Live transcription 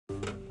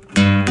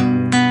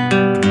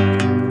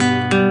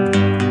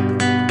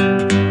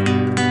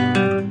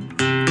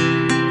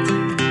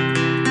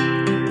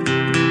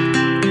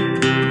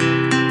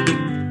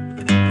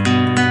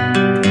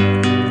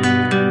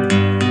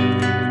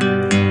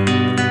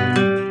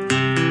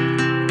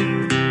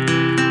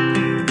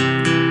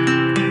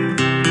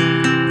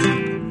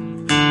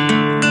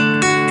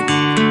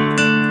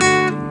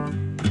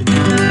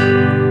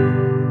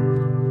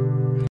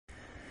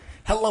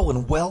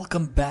and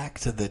welcome back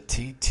to the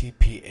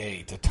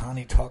TTPA,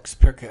 Tatani Talks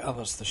Pirkei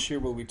Avos, the shir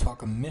where we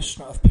talk a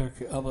Mishnah of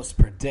Pirkei Avos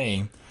per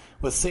day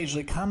with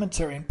sagely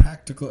commentary and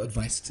practical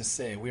advice to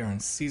say. We are in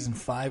season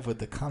 5 with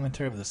the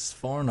commentary of the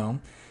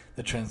Sforno,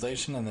 the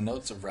translation and the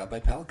notes of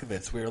Rabbi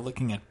Palkovitz. We are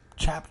looking at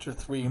chapter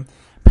 3,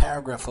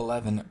 paragraph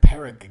 11,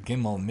 Perek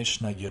Gimel,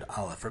 Mishnah Yud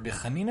Aleph. Rabbi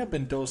Chanina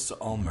ben Dosa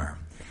Omer.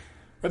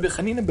 Rabbi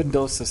Chanina ben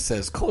Dosa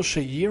says, Kol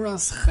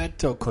sheyiras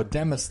cheto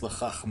kodemes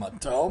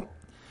lechachmato.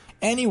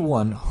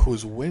 Anyone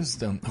whose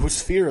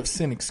fear of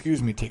sin,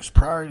 takes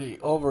priority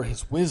over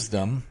his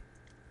wisdom,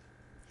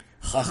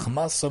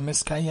 chachmaso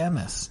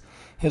miskayemes,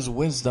 his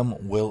wisdom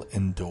will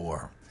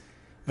endure.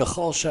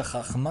 V'chol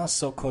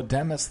shechachmaso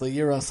kodemes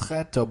leyiras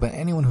cheto, but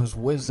anyone whose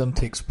wisdom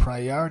takes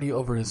priority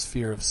over his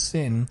fear of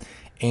sin,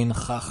 ein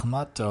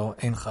chachmaso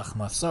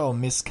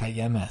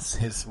miskayemes,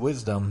 his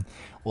wisdom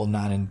will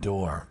not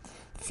endure.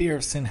 Fear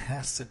of sin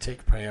has to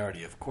take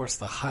priority. Of course,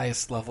 the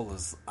highest level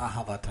is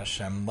Ahavat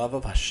Hashem, love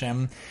of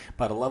Hashem,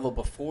 but a level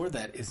before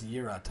that is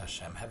Yirat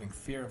Hashem, having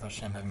fear of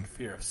Hashem, having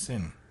fear of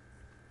sin.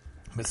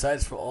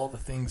 Besides for all the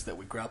things that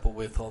we grapple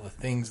with, all the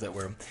things that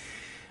we're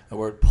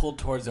pulled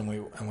towards and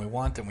we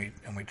want and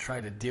we try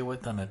to deal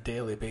with on a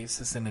daily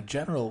basis, in a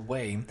general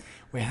way,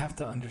 we have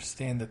to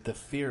understand that the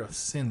fear of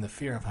sin, the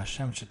fear of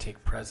Hashem should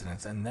take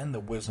precedence, and then the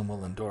wisdom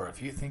will endure.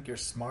 If you think you're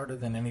smarter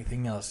than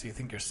anything else, you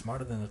think you're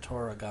smarter than the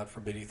Torah, God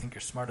forbid, you think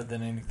you're smarter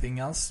than anything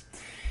else,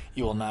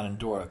 you will not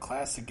endure. A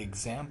classic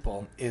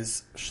example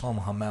is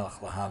Shlomo HaMelech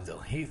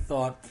Lahavdil. He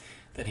thought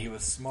that he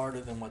was smarter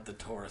than what the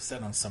Torah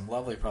said on some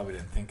level. He probably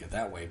didn't think it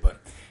that way,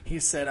 but he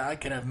said, I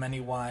could have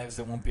many wives,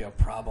 it won't be a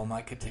problem.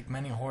 I could take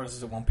many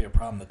horses, it won't be a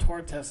problem. The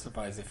Torah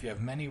testifies, if you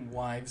have many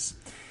wives,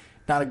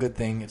 not a good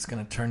thing. It's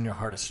going to turn your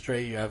heart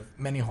astray. You have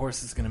many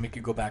horses, it's going to make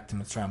you go back to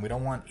Mitzrayim. We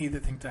don't want either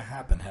thing to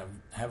happen.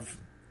 Have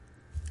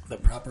the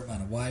proper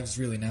amount of wives.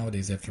 Really,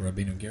 nowadays, after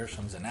Rabbeinu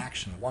Gershom's in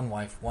action, one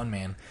wife, one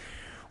man,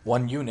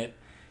 one unit,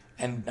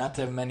 and not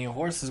to have many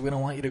horses, we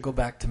don't want you to go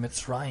back to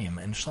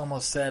Mitzrayim. And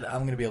Shlomo said, I'm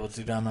going to be able to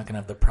do that, I'm not going to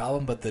have the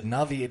problem. But the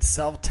Navi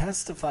itself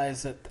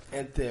testifies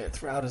that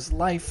throughout his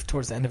life,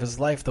 towards the end of his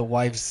life, the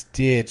wives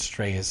did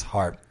stray his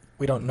heart.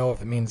 We don't know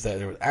if it means that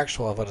there was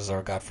actual avodah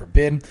zarah, God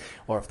forbid,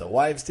 or if the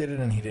wives did it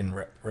and he didn't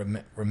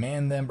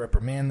reprimand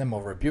them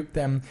or rebuke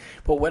them.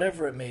 But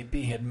whatever it may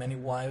be, he had many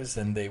wives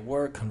and they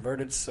were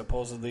converted,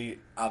 supposedly,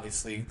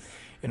 obviously,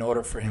 in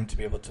order for him to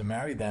be able to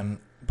marry them.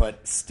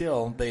 But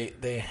still,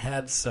 they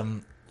had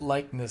some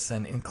likeness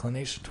and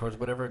inclination towards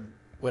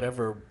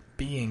whatever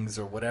beings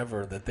or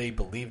whatever that they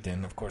believed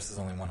in. Of course, there's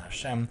only one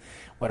Hashem,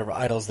 whatever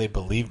idols they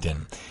believed in.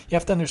 You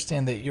have to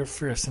understand that your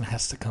fear of sin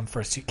has to come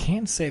first. You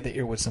can't say that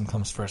your wisdom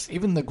comes first.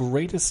 Even the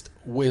greatest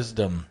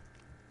wisdom,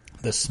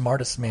 the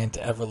smartest man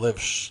to ever live,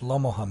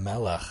 Shlomo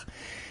HaMelech,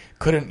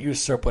 couldn't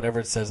usurp whatever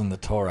it says in the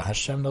Torah.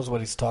 Hashem knows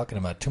what he's talking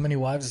about. Too many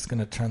wives is going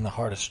to turn the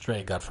heart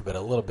astray, God forbid,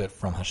 a little bit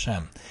from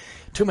Hashem.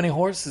 Too many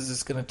horses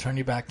is going to turn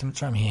you back to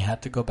Mitzrayim. He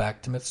had to go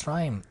back to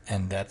Mitzrayim,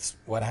 and that's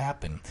what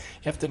happened.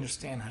 You have to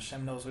understand,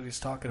 Hashem knows what he's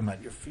talking about.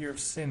 Your fear of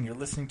sin, you're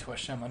listening to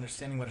Hashem,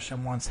 understanding what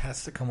Hashem wants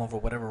has to come over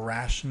whatever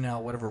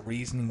rationale, whatever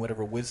reasoning,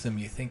 whatever wisdom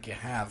you think you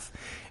have.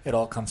 It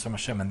all comes from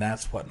Hashem, and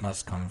that's what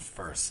must come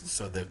first.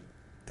 So the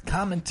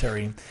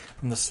commentary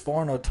from the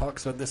Sforno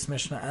talks about this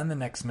Mishnah and the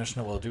next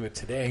Mishnah. We'll do it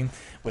today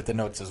with the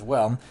notes as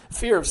well.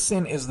 Fear of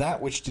sin is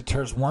that which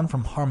deters one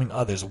from harming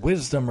others.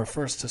 Wisdom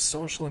refers to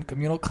social and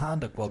communal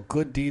conduct, while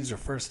good deeds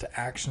refers to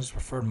actions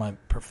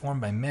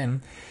performed by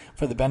men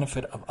for the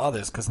benefit of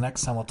others, because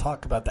next time we'll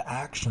talk about the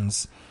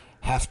actions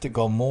have to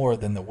go more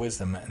than the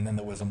wisdom, and then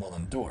the wisdom will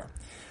endure.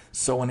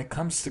 So when it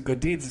comes to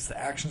good deeds, it's the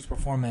actions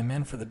performed by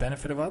men for the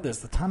benefit of others.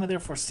 The Tana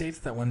therefore states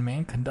that when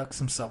man conducts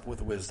himself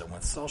with wisdom,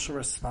 with social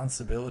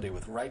responsibility,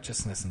 with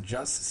righteousness and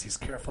justice, he's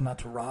careful not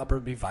to rob or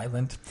be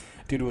violent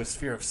due to his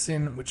fear of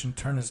sin, which in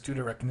turn is due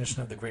to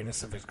recognition of the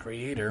greatness of his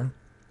Creator,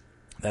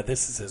 that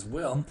this is his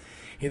will.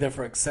 He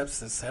therefore accepts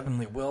this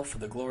heavenly will for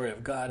the glory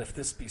of God. If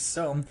this be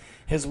so,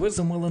 his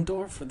wisdom will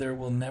endure, for there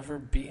will never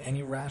be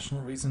any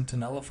rational reason to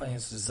nullify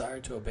his desire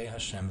to obey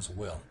Hashem's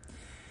will.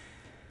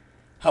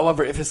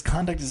 However, if his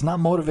conduct is not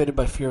motivated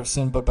by fear of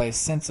sin, but by a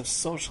sense of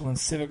social and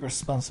civic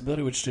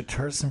responsibility which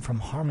deters him from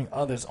harming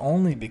others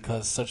only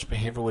because such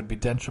behavior would be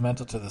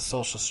detrimental to the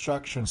social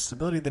structure and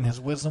stability, then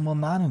his wisdom will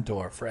not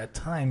endure, for at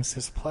times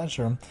his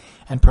pleasure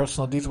and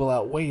personal deeds will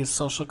outweigh his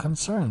social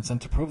concerns.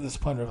 And to prove this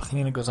point, Rabbi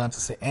Chanina goes on to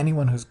say,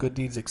 anyone whose good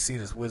deeds exceed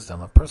his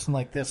wisdom, a person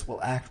like this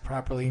will act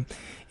properly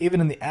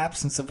even in the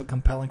absence of a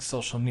compelling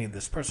social need.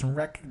 This person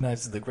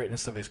recognizes the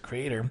greatness of his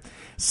Creator,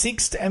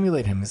 seeks to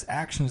emulate him. His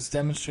actions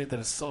demonstrate that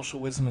his social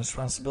wisdom and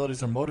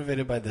responsibilities are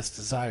motivated by this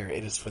desire.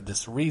 It is for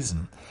this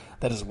reason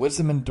that his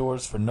wisdom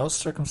endures, for no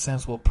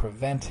circumstance will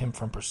prevent him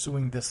from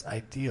pursuing this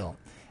ideal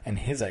and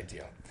his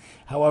ideal.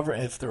 However,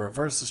 if the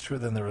reverse is true,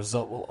 then the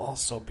result will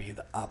also be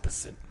the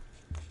opposite.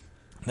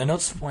 The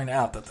notes point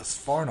out that the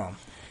Sforno,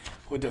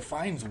 who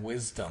defines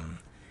wisdom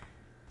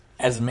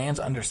as man's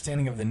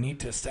understanding of the need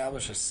to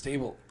establish a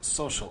stable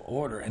social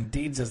order, and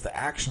deeds as the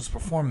actions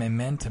performed by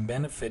men to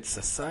benefit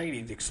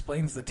society,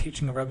 explains the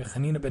teaching of Rabbi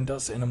Hanina ben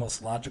Dosa in a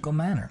most logical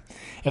manner.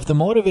 If the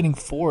motivating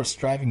force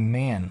driving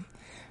man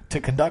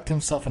to conduct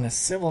himself in a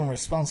civil and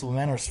responsible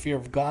manner is fear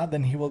of God,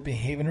 then he will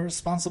behave in a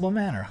responsible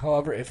manner.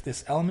 However, if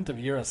this element of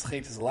yiras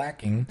chet is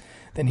lacking,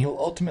 then he will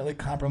ultimately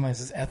compromise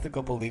his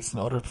ethical beliefs in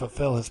order to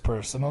fulfill his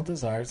personal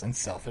desires and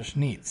selfish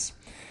needs.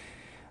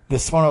 The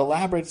Sforno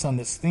elaborates on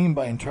this theme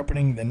by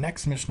interpreting the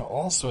next Mishnah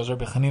also as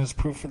Rabbi Hanina's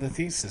proof for the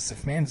thesis.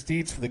 If man's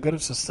deeds for the good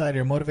of society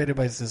are motivated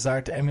by his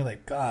desire to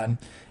emulate God,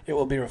 it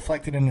will be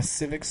reflected in his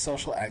civic,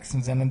 social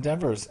actions and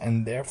endeavors,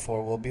 and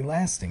therefore will be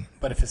lasting.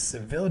 But if his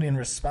civility and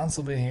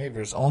responsible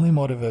behavior is only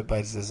motivated by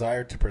his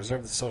desire to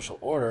preserve the social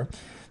order,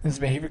 then his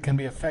behavior can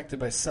be affected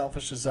by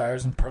selfish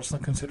desires and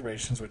personal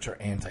considerations which are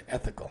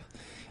anti-ethical.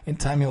 In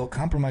time he will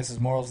compromise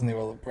his morals and they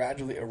will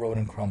gradually erode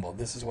and crumble.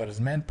 This is what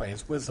is meant by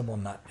his wisdom will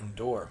not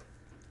endure.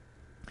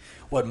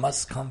 What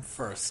must come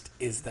first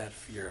is that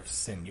fear of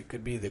sin. You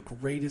could be the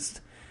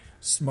greatest,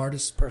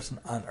 smartest person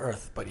on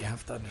earth, but you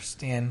have to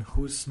understand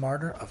who's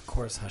smarter. Of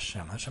course,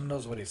 Hashem. Hashem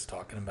knows what he's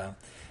talking about.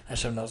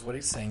 Hashem knows what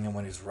he's saying, and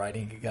when he's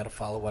writing, you got to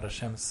follow what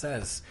Hashem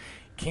says.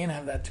 Can't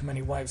have that too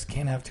many wives,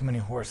 can't have too many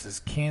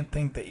horses, can't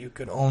think that you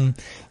could own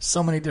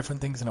so many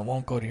different things and it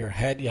won't go to your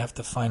head. You have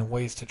to find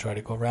ways to try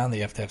to go around it.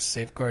 You have to have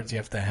safeguards, you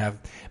have to have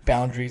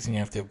boundaries, and you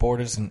have to have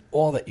borders in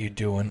all that you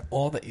do and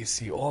all that you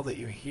see, all that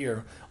you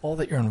hear, all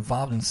that you're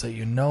involved in, so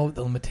you know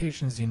the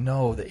limitations, you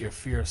know that your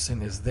fear of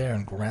sin is there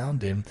and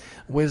grounded.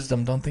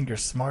 Wisdom, don't think you're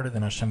smarter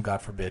than Hashem,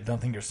 God forbid. Don't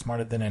think you're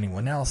smarter than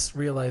anyone else.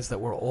 Realize that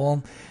we're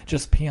all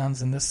just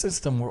peons in the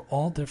system. We're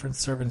all different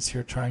servants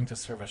here trying to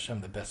serve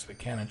Hashem the best we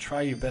can, and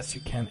try your best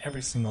you can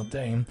every single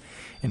day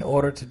in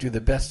order to do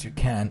the best you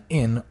can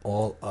in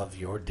all of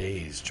your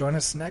days. Join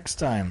us next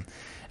time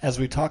as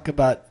we talk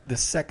about the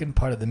second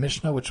part of the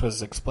Mishnah, which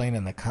was explained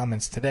in the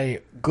comments today,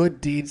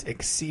 good deeds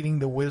exceeding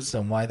the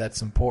wisdom, why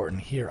that's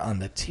important, here on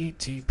the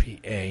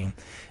TTPA.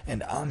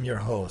 And I'm your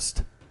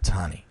host,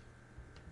 Tani.